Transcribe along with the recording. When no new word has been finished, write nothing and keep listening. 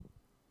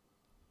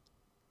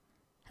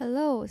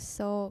Hello.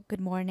 So,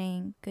 good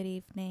morning, good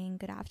evening,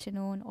 good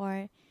afternoon,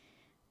 or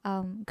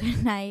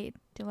good night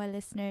to my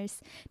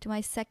listeners, to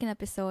my second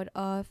episode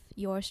of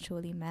yours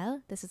truly,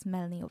 Mel. This is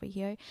Melanie over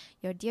here,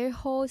 your dear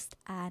host,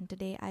 and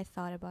today I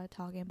thought about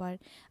talking about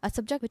a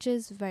subject which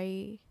is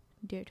very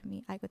dear to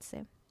me, I could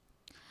say.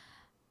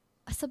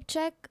 A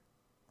subject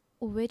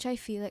which I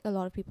feel like a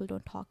lot of people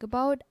don't talk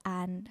about,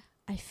 and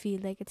I feel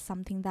like it's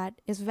something that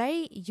is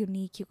very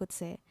unique, you could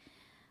say,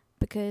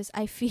 because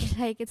I feel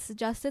like it's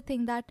just a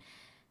thing that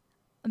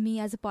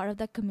me as a part of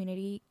that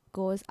community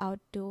goes out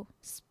to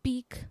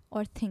speak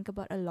or think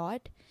about a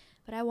lot,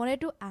 but I wanted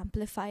to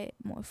amplify it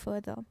more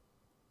further.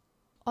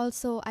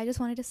 Also, I just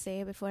wanted to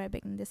say before I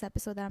begin this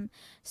episode that I'm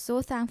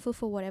so thankful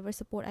for whatever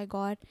support I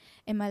got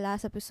in my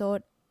last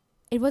episode.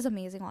 It was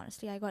amazing,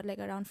 honestly. I got like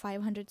around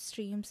 500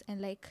 streams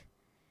in like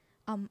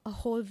a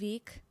whole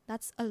week.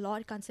 That's a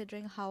lot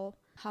considering how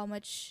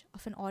much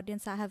of an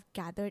audience I have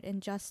gathered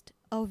in just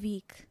a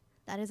week.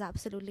 That is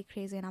absolutely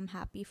crazy, and I'm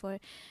happy for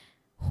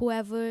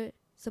whoever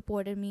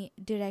supported me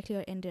directly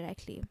or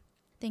indirectly.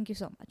 Thank you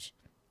so much.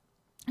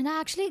 And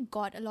I actually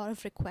got a lot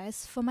of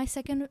requests for my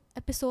second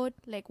episode,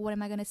 like what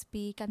am I gonna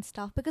speak and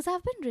stuff, because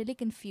I've been really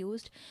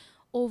confused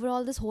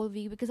overall this whole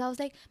week because I was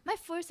like, my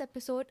first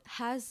episode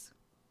has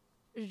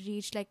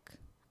reached like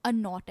a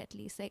knot, at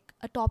least, like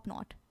a top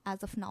knot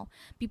as of now.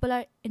 People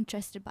are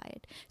interested by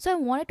it. So I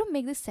wanted to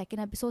make this second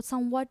episode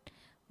somewhat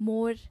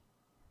more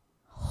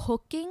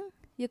hooking,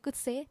 you could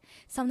say,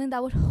 something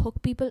that would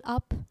hook people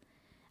up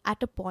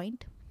at a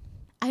point.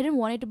 I didn't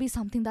want it to be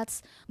something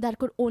that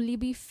could only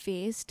be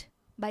faced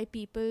by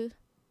people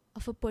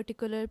of a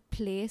particular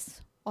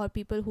place or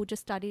people who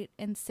just studied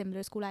in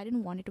similar school. I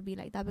didn't want it to be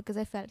like that because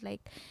I felt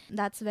like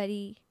that's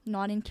very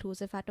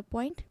non-inclusive at a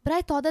point. But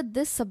I thought that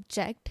this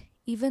subject,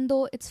 even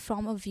though it's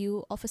from a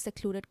view of a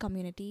secluded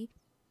community,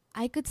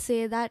 I could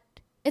say that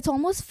it's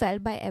almost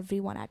felt by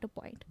everyone at a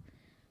point.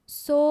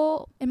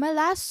 So, in my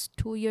last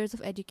 2 years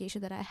of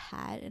education that I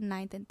had in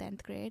ninth and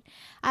 10th grade,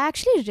 I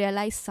actually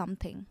realized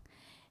something.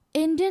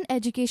 Indian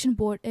education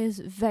board is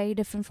very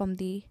different from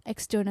the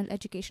external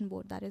education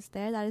board that is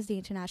there. That is the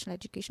international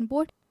education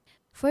board.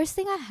 First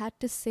thing I had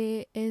to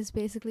say is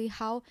basically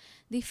how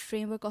the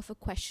framework of a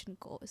question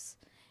goes.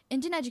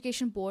 Indian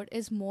education board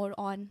is more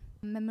on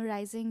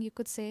memorizing, you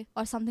could say,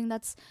 or something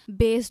that's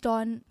based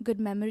on good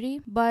memory,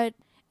 but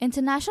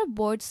international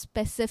boards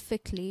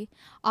specifically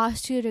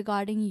asked you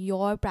regarding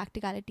your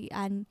practicality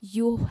and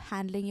you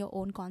handling your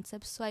own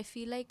concepts. So I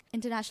feel like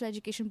international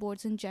education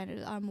boards in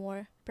general are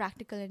more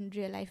practical and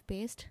real life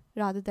based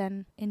rather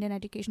than Indian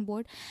education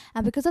board.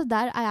 And because of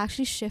that, I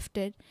actually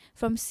shifted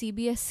from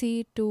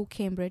CBSE to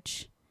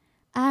Cambridge.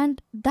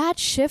 And that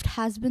shift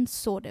has been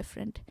so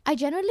different. I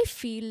generally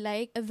feel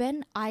like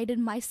when I did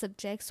my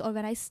subjects or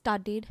when I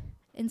studied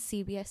in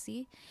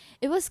CBSE,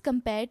 it was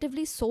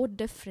comparatively so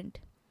different.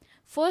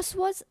 First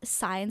was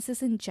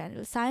sciences in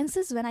general.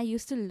 Sciences, when I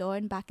used to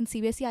learn back in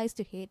CBSE, I used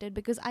to hate it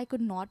because I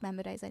could not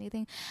memorize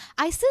anything.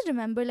 I still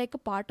remember like a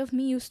part of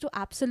me used to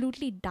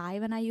absolutely die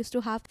when I used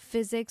to have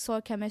physics or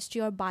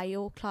chemistry or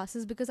bio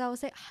classes because I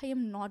was like, I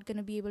am not going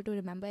to be able to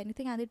remember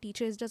anything and the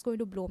teacher is just going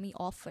to blow me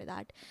off for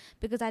that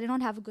because I did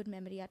not have a good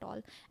memory at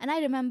all. And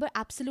I remember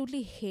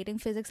absolutely hating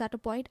physics at a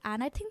point,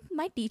 and I think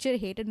my teacher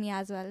hated me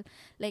as well.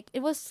 Like, it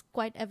was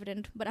quite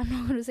evident, but I'm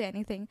not going to say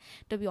anything,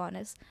 to be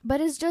honest.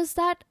 But it's just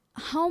that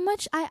how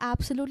much I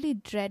absolutely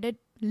dreaded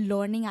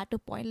learning at a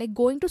point. Like,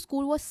 going to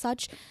school was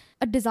such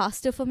a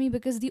disaster for me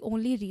because the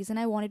only reason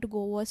I wanted to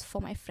go was for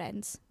my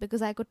friends,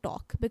 because I could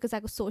talk, because I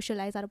could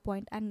socialize at a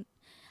point, and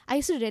I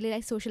used to really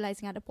like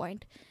socializing at a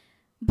point.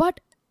 But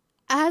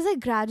as I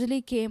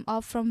gradually came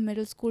up from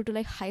middle school to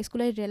like high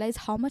school, I realized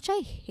how much I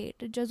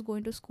hated just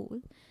going to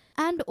school.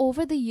 And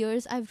over the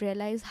years, I've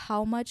realized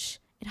how much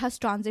it has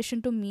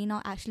transitioned to me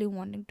now actually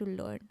wanting to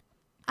learn.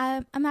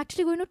 I'm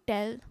actually going to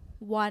tell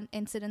one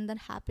incident that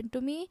happened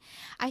to me.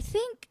 I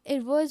think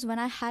it was when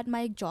I had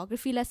my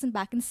geography lesson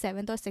back in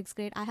 7th or 6th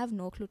grade. I have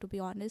no clue, to be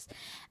honest.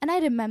 And I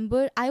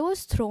remember I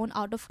was thrown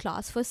out of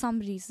class for some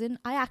reason.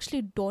 I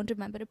actually don't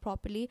remember it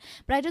properly,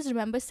 but I just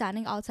remember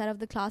standing outside of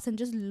the class and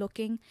just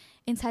looking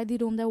inside the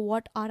room there,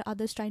 what are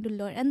others trying to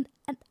learn. And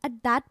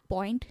at that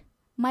point,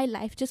 my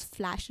life just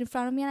flashed in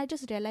front of me, and I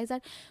just realized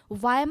that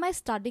why am I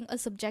studying a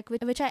subject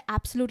which I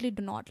absolutely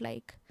do not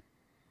like?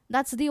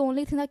 That's the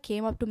only thing that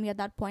came up to me at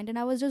that point, and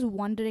I was just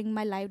wondering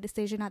my life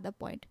decision at that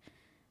point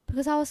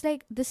because I was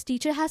like, this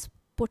teacher has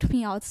put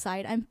me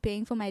outside. I'm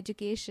paying for my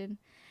education,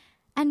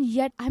 and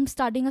yet I'm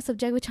studying a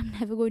subject which I'm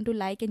never going to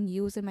like and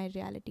use in my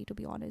reality, to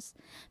be honest,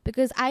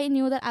 because I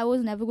knew that I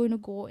was never going to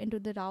go into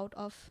the route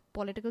of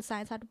political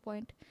science at a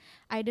point.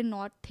 I did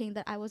not think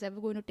that I was ever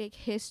going to take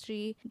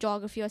history,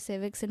 geography, or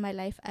civics in my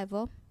life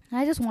ever. And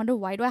I just wonder,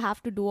 why do I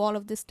have to do all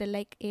of this till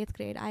like 8th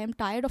grade? I am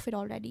tired of it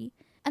already.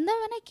 And then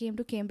when I came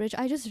to Cambridge,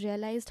 I just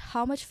realized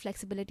how much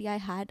flexibility I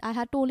had. I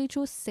had to only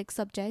choose 6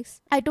 subjects.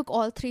 I took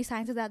all 3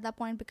 sciences at that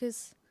point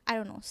because I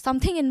don't know,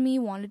 something in me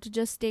wanted to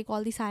just take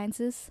all the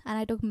sciences, and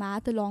I took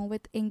math along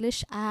with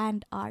English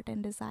and art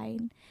and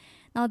design.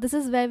 Now, this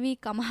is where we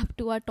come up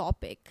to our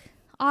topic,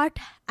 art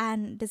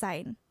and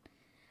design.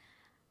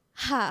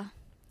 Ha,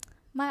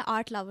 my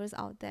art lovers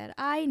out there,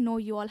 I know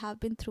you all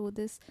have been through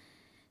this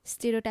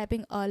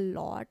stereotyping a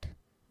lot.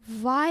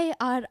 Why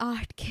are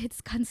art kids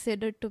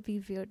considered to be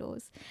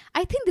weirdos?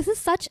 I think this is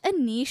such a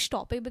niche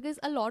topic because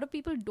a lot of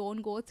people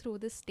don't go through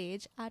this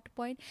stage at a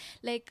point.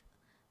 Like,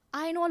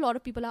 I know a lot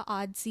of people are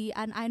artsy,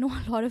 and I know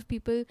a lot of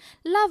people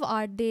love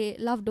art. They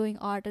love doing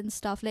art and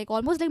stuff. Like,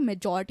 almost like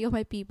majority of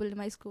my people in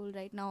my school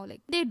right now, like,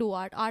 they do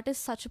art. Art is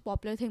such a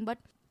popular thing, but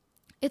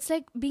it's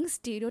like being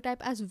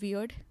stereotyped as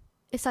weird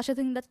is such a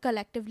thing that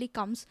collectively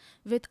comes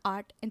with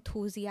art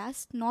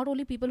enthusiasts. Not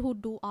only people who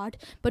do art,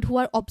 but who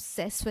are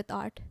obsessed with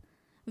art.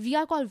 We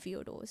are called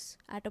weirdos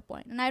at a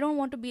point. And I don't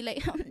want to be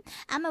like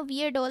I'm a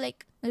weirdo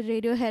like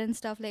Radiohead and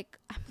stuff, like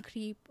I'm a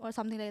creep or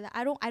something like that.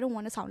 I don't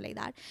want to sound like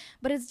that.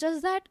 But it's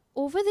just that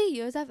over the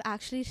years I've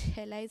actually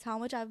realized how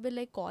much I've been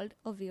like called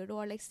a weirdo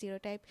or like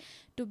stereotyped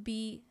to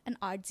be an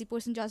artsy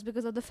person just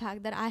because of the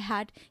fact that I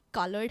had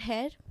colored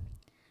hair.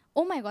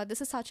 Oh my god, this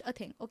is such a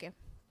thing. Okay.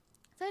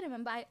 So I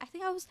remember I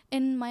think I was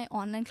in my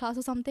online class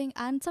or something,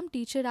 and some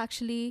teacher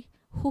actually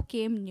who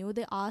came new,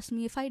 they asked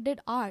me if I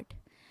did art.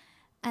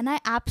 And I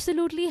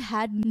absolutely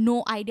had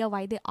no idea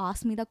why they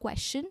asked me the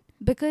question,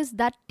 because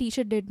that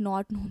teacher did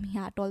not know me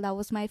at all. That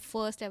was my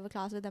first ever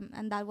class with them,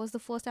 and that was the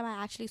first time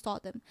I actually saw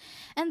them.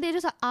 And they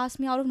just asked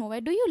me out of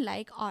nowhere, "Do you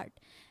like art?"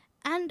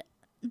 And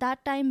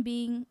that time,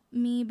 being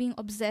me being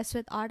obsessed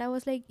with art, I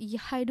was like,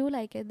 "Yeah, I do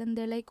like it." Then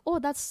they're like, "Oh,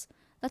 that's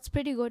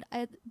pretty good."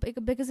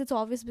 Because it's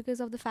obvious because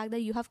of the fact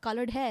that you have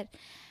colored hair.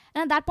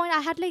 And at that point,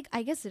 I had like,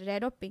 I guess,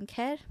 red or pink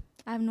hair.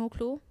 I have no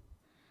clue.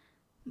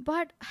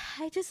 But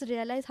I just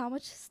realized how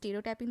much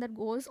stereotyping that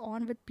goes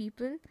on with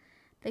people.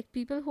 Like,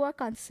 people who are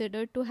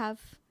considered to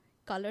have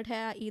colored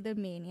hair are either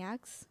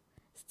maniacs,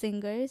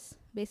 singers,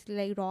 basically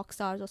like rock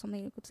stars or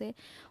something you could say,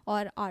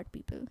 or art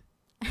people.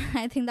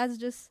 I think that's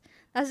just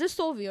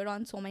so weird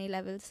on so many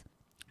levels.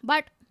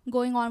 But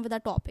going on with the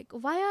topic,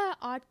 why are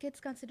art kids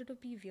considered to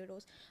be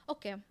weirdos?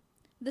 Okay,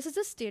 this is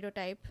a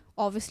stereotype,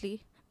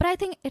 obviously, but I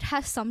think it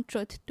has some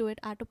truth to it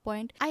at a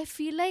point. I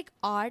feel like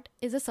art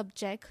is a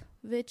subject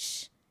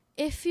which,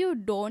 if you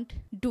don't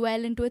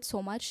dwell into it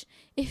so much,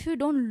 if you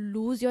don't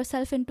lose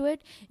yourself into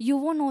it, you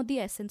won't know the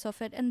essence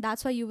of it, and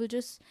that's why you will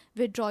just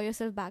withdraw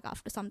yourself back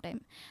after some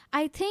time.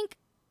 I think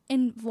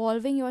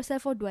involving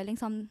yourself or dwelling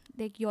some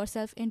like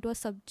yourself into a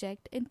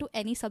subject, into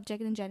any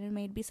subject in general,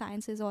 may it be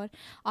sciences or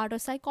art or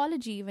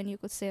psychology, even you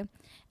could say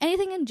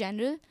anything in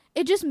general,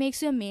 it just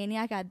makes you a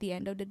maniac. At the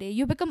end of the day,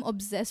 you become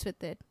obsessed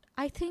with it.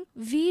 I think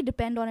we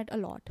depend on it a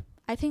lot.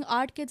 I think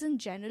art kids in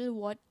general,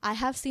 what I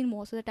have seen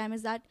most of the time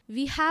is that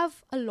we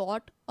have a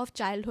lot of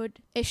childhood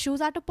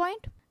issues at a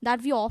point,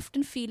 that we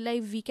often feel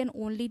like we can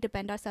only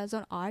depend ourselves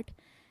on art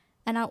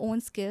and our own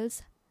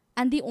skills,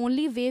 and the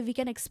only way we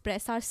can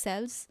express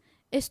ourselves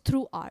is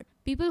through art.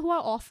 People who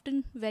are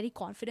often very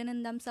confident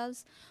in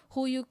themselves,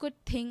 who you could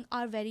think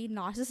are very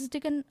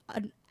narcissistic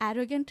and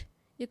arrogant,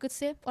 you could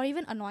say, or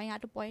even annoying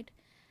at a point,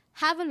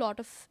 have a lot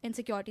of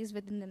insecurities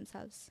within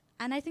themselves.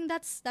 And I think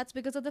that's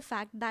because of the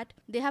fact that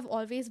they have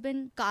always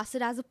been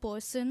casted as a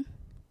person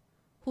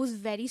who's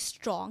very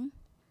strong,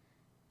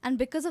 and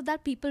because of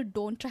that people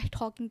don't try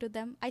talking to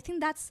them. I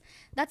think that's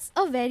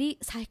a very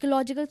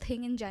psychological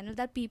thing in general,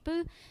 that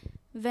people,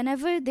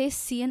 whenever they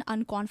see an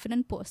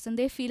unconfident person,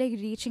 they feel like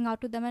reaching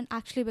out to them and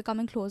actually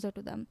becoming closer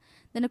to them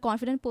than a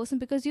confident person,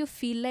 because you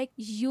feel like,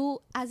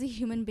 you as a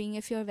human being,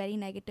 if you're very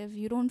negative,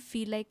 you don't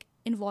feel like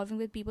involving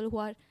with people who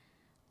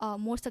are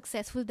more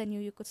successful than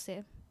you could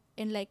say,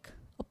 in like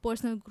a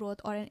personal growth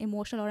or an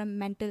emotional or a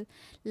mental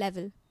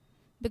level,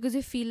 because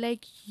you feel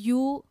like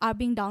you are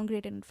being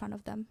downgraded in front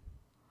of them,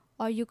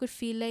 or you could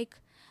feel like,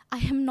 I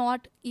am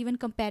not even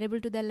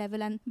comparable to their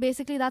level. And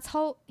basically that's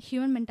how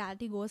human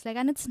mentality goes, like,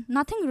 and it's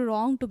nothing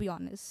wrong, to be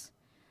honest,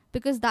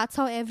 because that's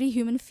how every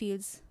human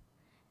feels.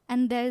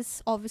 And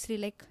there's obviously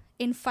like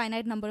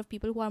infinite number of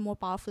people who are more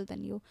powerful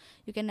than you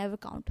can never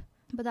count.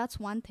 But that's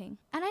one thing.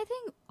 And I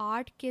think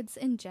art kids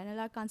in general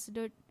are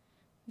considered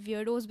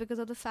weirdos because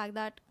of the fact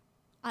that,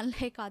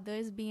 unlike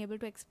others being able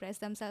to express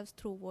themselves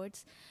through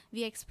words,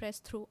 we express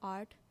through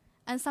art.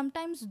 And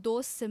sometimes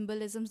those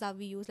symbolisms that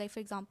we use, like for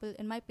example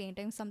in my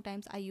paintings,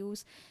 sometimes I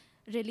use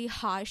really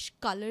harsh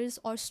colors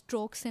or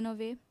strokes in a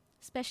way,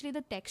 especially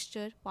the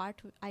texture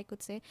part, I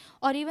could say,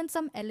 or even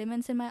some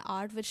elements in my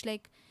art which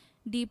like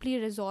deeply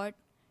resort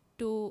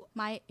to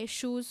my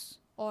issues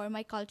or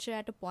my culture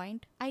at a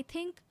point. I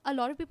think a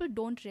lot of people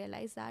don't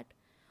realize that,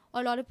 or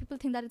a lot of people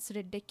think that it's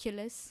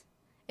ridiculous.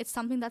 It's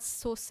something that's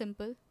so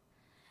simple,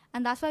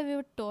 and that's why we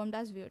were termed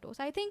as weirdos.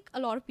 I think a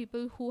lot of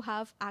people who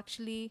have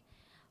actually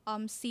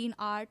seen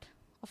art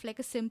of like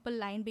a simple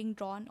line being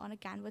drawn on a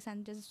canvas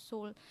and just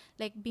sold,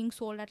 like being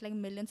sold at like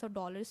millions of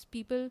dollars,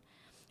 people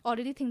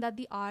already think that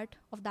the art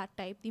of that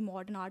type, the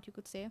modern art you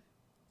could say,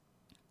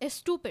 is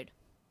stupid.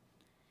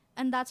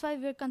 And that's why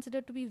we're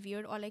considered to be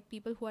weird, or like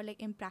people who are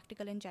like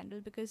impractical in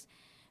general, because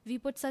we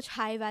put such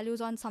high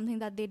values on something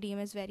that they deem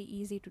as very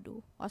easy to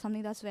do, or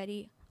something that's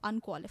very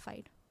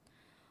unqualified.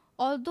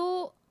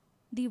 Although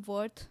the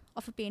worth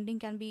of a painting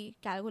can be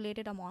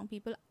calculated among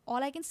people.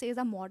 All I can say is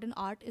that modern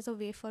art is a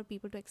way for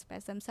people to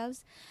express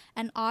themselves,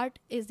 and art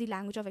is the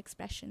language of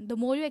expression. The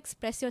more you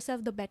express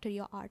yourself, the better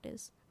your art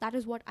is. That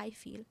is what I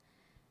feel.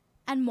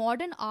 And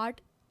modern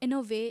art, in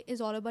a way, is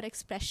all about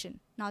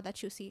expression. Now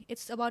that you see,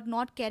 it's about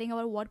not caring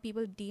about what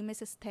people deem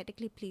as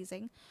aesthetically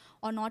pleasing,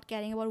 or not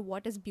caring about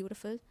what is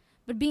beautiful,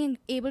 but being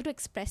able to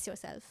express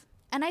yourself.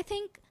 And I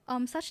think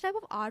such type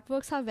of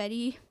artworks are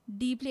very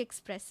deeply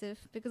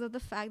expressive because of the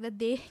fact that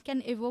they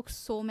can evoke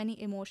so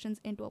many emotions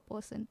into a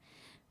person.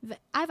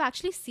 I've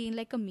actually seen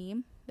like a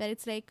meme where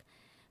it's like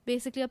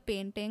basically a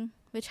painting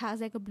which has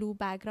like a blue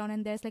background,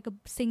 and there's like a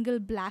single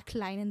black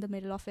line in the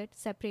middle of it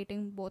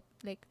separating both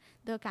like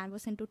the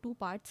canvas into two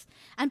parts,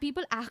 and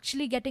people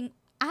actually getting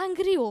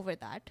angry over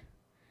that.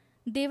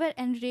 They were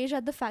enraged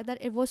at the fact that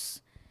it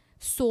was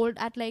sold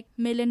at like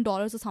 $1 million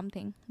or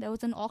something. There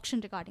was an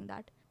auction regarding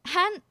that.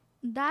 And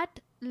that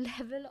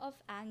level of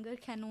anger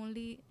can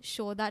only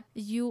show that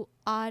you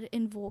are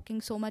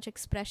invoking so much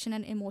expression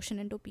and emotion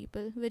into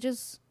people, which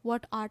is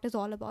what art is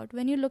all about.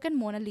 When you look at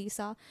Mona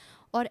Lisa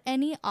or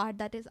any art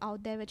that is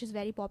out there which is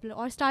very popular,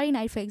 or Starry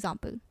Night for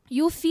example,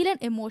 you feel an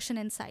emotion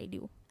inside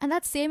you, and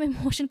that same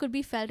emotion could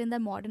be felt in the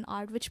modern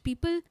art, which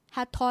people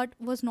had thought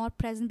was not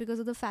present because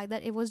of the fact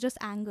that it was just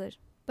anger.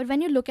 But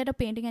when you look at a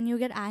painting and you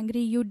get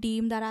angry, you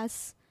deem that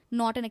as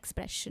not an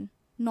expression,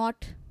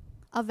 not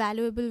a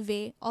valuable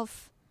way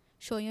of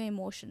showing your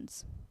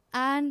emotions.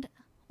 And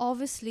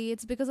obviously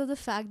it's because of the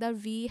fact that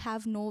we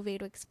have no way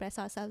to express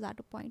ourselves at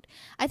a point.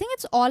 I think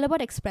it's all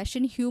about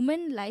expression.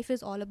 Human life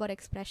is all about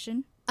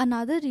expression.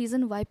 Another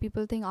reason why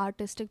people think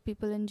artistic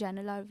people in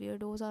general are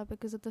weirdos are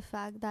because of the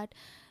fact that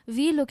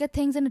we look at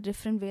things in a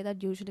different way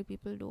that usually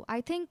people do.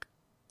 I think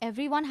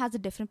everyone has a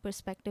different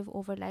perspective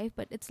over life,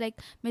 but it's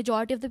like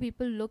majority of the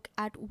people look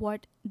at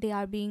what they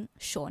are being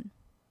shown,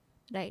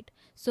 right?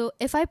 So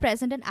if I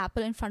present an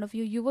apple in front of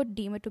you, you would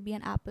deem it to be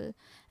an apple.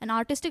 An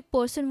artistic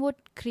person would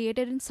create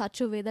it in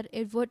such a way that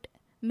it would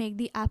make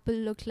the apple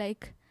look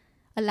like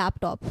a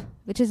laptop,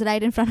 which is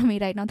right in front of me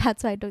right now.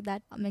 That's why I took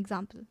that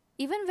example.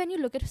 Even when you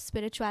look at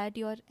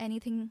spirituality or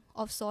anything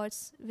of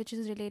sorts which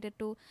is related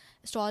to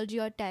astrology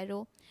or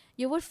tarot,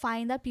 you would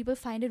find that people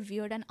find it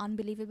weird and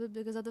unbelievable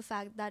because of the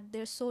fact that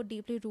they're so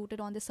deeply rooted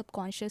on the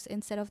subconscious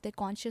instead of their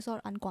conscious or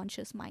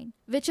unconscious mind,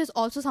 which is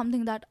also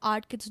something that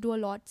art kids do a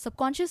lot.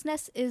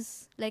 Subconsciousness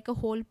is like a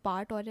whole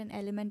part or an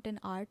element in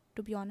art,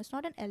 to be honest.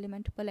 Not an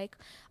element, but like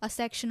a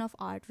section of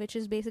art, which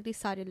is basically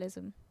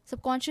surrealism.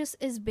 Subconscious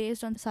is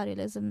based on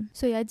surrealism.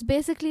 So yeah, it's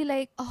basically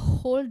like a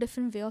whole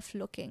different way of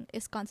looking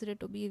is considered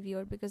to be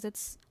weird because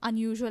it's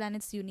unusual and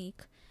it's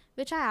unique,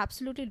 which I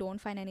absolutely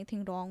don't find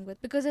anything wrong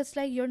with, because it's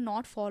like you're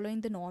not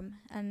following the norm,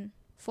 and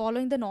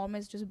following the norm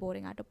is just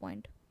boring at a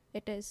point.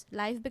 It is.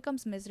 Life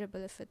becomes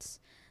miserable if it's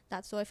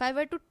that. So if I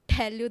were to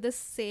tell you the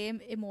same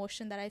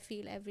emotion that I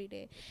feel every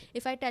day,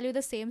 if I tell you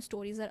the same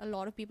stories that a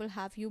lot of people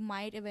have, you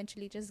might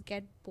eventually just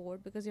get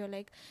bored because you're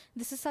like,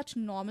 this is such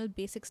normal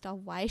basic stuff.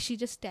 Why is she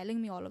just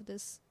telling me all of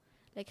this?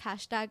 Like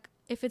hashtag,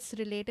 if it's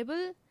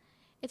relatable,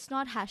 it's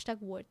not hashtag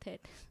worth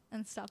it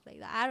and stuff like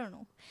that. I don't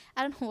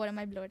know what am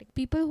I blurting.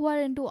 People who are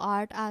into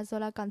art as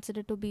well are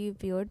considered to be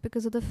weird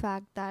because of the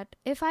fact that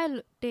if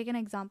I take an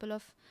example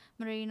of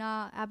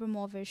Marina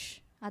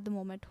Abramovich at the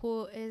moment,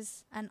 who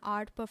is an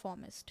art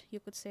performist, you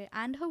could say,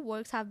 and her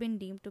works have been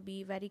deemed to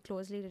be very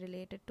closely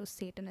related to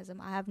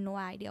Satanism. I have no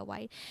idea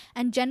why.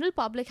 And general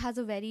public has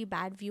a very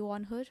bad view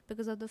on her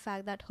because of the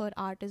fact that her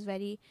art is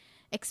very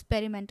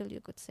experimental, you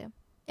could say.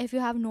 If you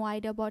have no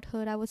idea about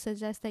her, I would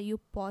suggest that you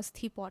pause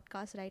the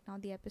podcast right now,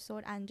 the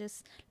episode, and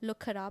just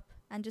look her up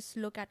and just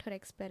look at her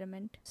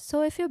experiment.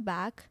 So if you're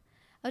back,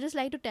 I'd just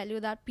like to tell you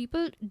that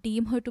people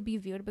deem her to be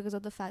weird because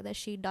of the fact that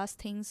she does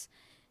things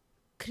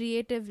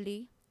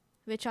creatively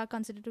which are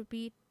considered to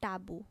be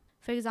taboo.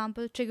 For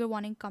example, trigger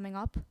warning coming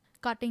up,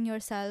 cutting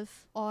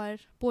yourself, or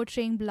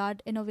portraying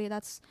blood in a way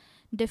that's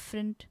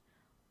different,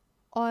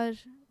 or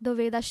the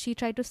way that she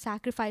tried to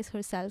sacrifice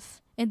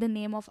herself in the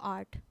name of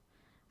art.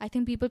 I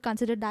think people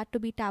consider that to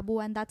be taboo,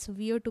 and that's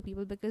weird to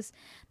people because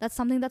that's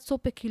something that's so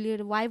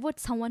peculiar. Why would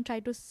someone try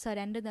to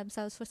surrender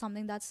themselves for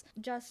something that's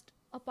just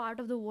a part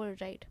of the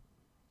world, right?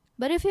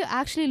 But if you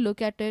actually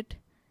look at it,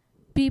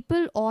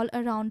 people all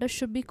around us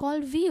should be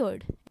called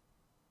weird,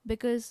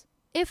 because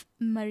if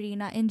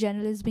Marina in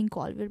general is being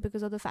called weird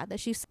because of the fact that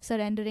she's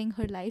surrendering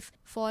her life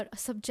for a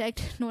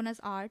subject known as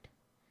art,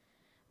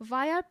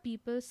 why are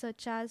people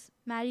such as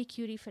Marie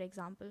Curie, for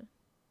example,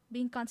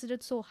 being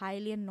considered so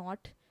highly and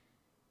not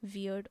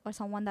weird, or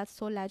someone that's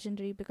so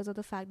legendary because of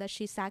the fact that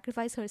she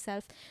sacrificed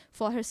herself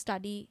for her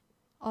study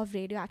of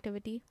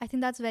radioactivity? I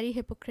think that's very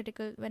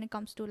hypocritical when it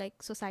comes to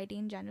like society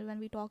in general when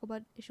we talk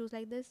about issues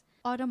like this.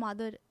 Or a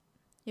mother,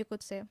 you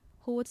could say,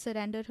 who would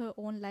surrender her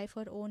own life,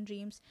 her own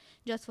dreams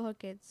just for her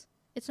kids.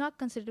 It's not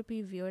considered to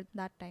be weird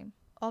that time.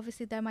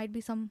 Obviously there might be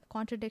some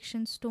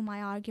contradictions to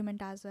my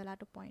argument as well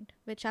at a point,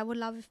 which I would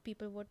love if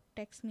people would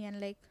text me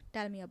and like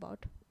tell me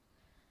about,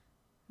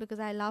 because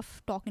I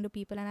love talking to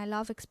people and I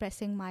love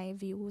expressing my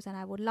views, and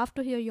I would love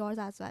to hear yours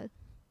as well.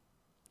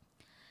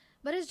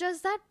 But it's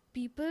just that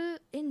people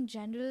in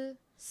general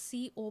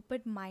see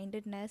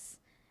open-mindedness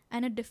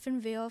and a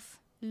different way of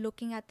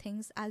looking at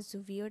things as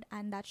weird,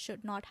 and that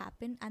should not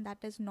happen, and that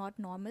is not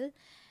normal,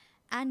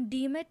 and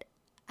deem it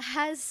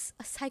as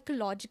a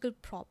psychological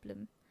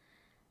problem.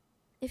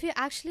 If you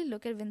actually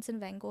look at Vincent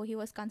van Gogh, he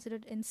was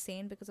considered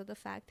insane because of the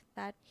fact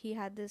that he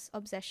had this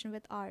obsession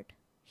with art.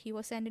 He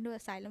was sent into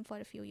asylum for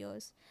a few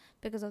years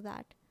because of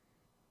that.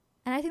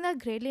 And I think that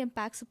greatly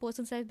impacts a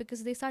person's life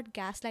because they start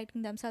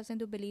gaslighting themselves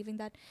into believing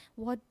that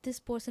what this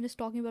person is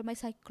talking about, my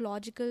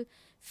psychological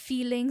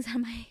feelings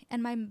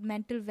and my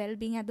mental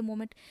well-being at the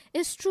moment,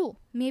 is true.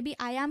 Maybe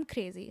I am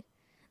crazy.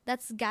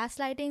 That's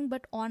gaslighting,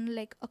 but on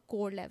like a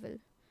core level,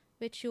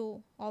 which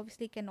you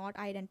obviously cannot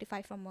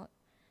identify from a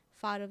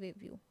far away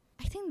view.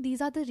 I think these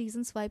are the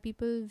reasons why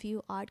people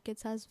view art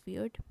kits as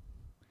weird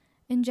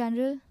in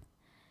general.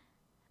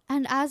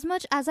 And as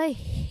much as I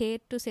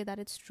hate to say that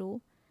it's true,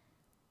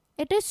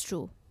 it is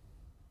true.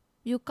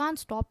 You can't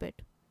stop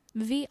it.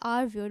 We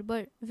are weird,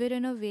 but we're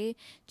in a way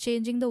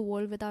changing the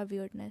world with our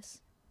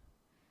weirdness.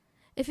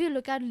 If you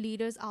look at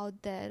leaders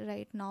out there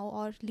right now,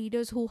 or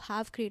leaders who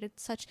have created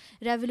such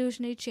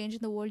revolutionary change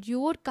in the world, you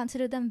would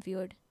consider them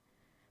weird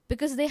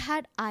because they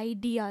had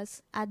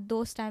ideas at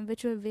those times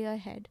which were way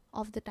ahead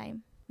of the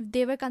time.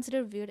 They were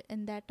considered weird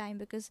in that time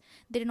because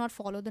they did not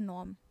follow the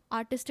norm.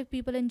 Artistic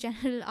people in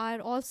general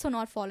are also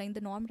not following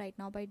the norm right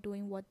now by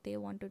doing what they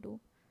want to do.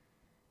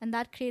 And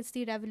that creates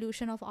the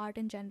revolution of art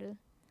in general.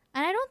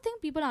 And I don't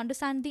think people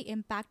understand the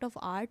impact of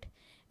art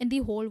in the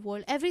whole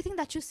world. Everything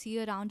that you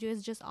see around you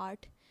is just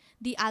art.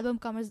 The album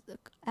covers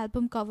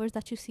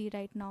that you see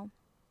right now,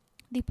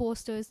 the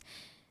posters,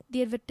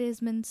 the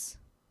advertisements,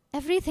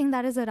 everything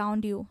that is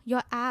around you,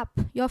 your app,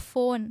 your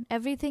phone,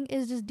 everything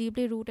is just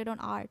deeply rooted on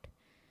art.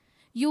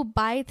 You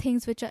buy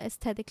things which are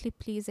aesthetically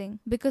pleasing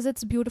because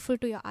it's beautiful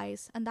to your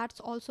eyes, and that's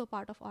also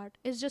part of art.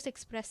 It's just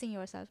expressing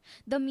yourself.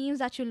 The memes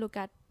that you look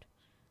at,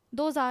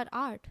 those are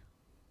art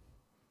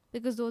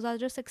because those are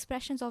just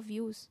expressions of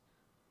views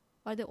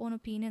or their own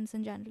opinions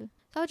in general.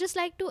 So I would just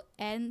like to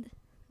end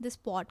this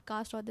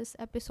podcast or this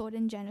episode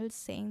in general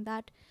saying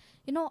that,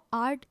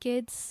 art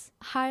kids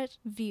are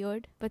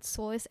weird, but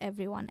so is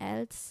everyone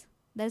else.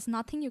 There's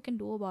nothing you can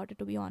do about it,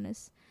 to be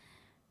honest.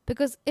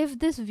 Because if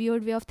this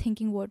weird way of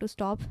thinking were to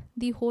stop,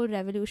 the whole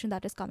revolution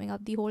that is coming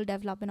up, the whole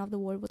development of the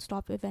world would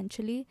stop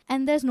eventually.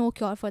 And there's no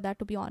cure for that,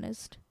 to be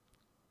honest.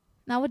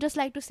 Now, I would just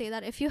like to say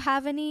that if you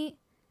have any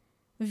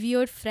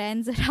weird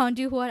friends around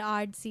you who are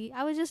artsy,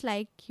 I would just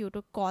like you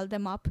to call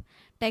them up,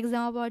 text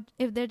them about,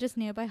 if they're just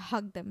nearby,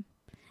 hug them.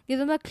 Give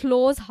them a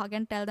close hug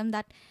and tell them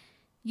that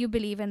you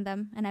believe in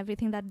them and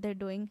everything that they're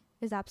doing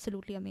is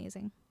absolutely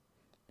amazing.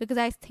 Because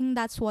I think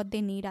that's what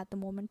they need at the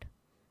moment.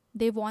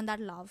 They want that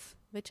love,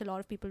 which a lot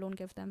of people don't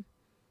give them.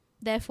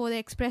 Therefore, they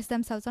express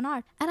themselves on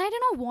art. And I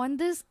did not want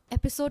this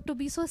episode to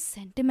be so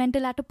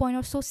sentimental at a point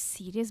or so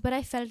serious, but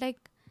I felt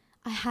like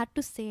I had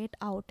to say it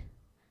out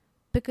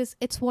because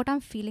it's what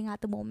I'm feeling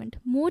at the moment.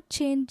 Mood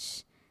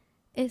change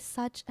is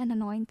such an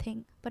annoying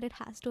thing, but it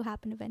has to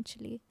happen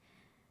eventually.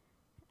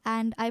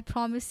 And I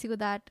promise you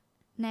that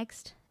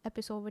next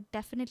episode would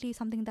definitely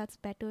something that's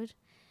better,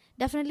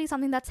 definitely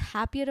something that's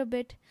happier a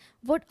bit,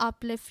 would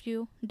uplift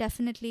you,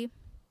 definitely.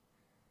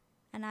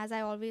 And as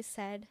I always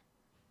said,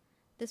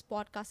 this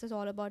podcast is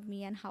all about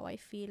me and how I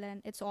feel,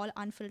 and it's all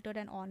unfiltered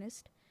and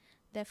honest.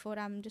 Therefore,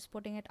 I'm just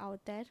putting it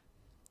out there.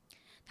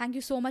 Thank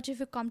you so much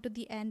if you come to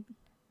the end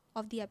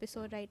of the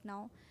episode right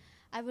now.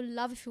 I would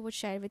love if you would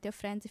share with your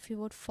friends, if you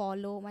would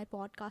follow my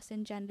podcast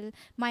in general.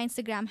 My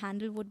Instagram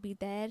handle would be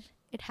there.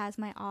 It has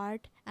my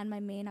art and my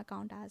main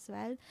account as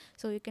well.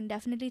 So you can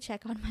definitely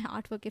check out my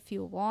artwork if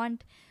you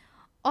want.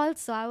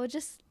 Also, I would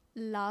just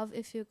love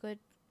if you could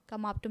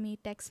come up to me,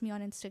 text me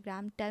on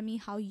Instagram, tell me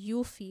how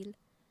you feel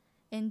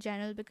in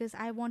general because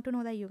I want to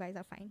know that you guys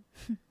are fine.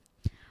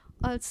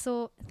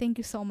 Also, thank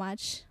you so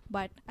much.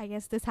 But I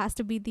guess this has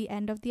to be the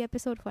end of the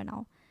episode for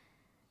now.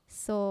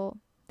 So,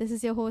 this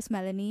is your host,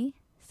 Melanie,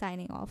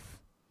 signing off.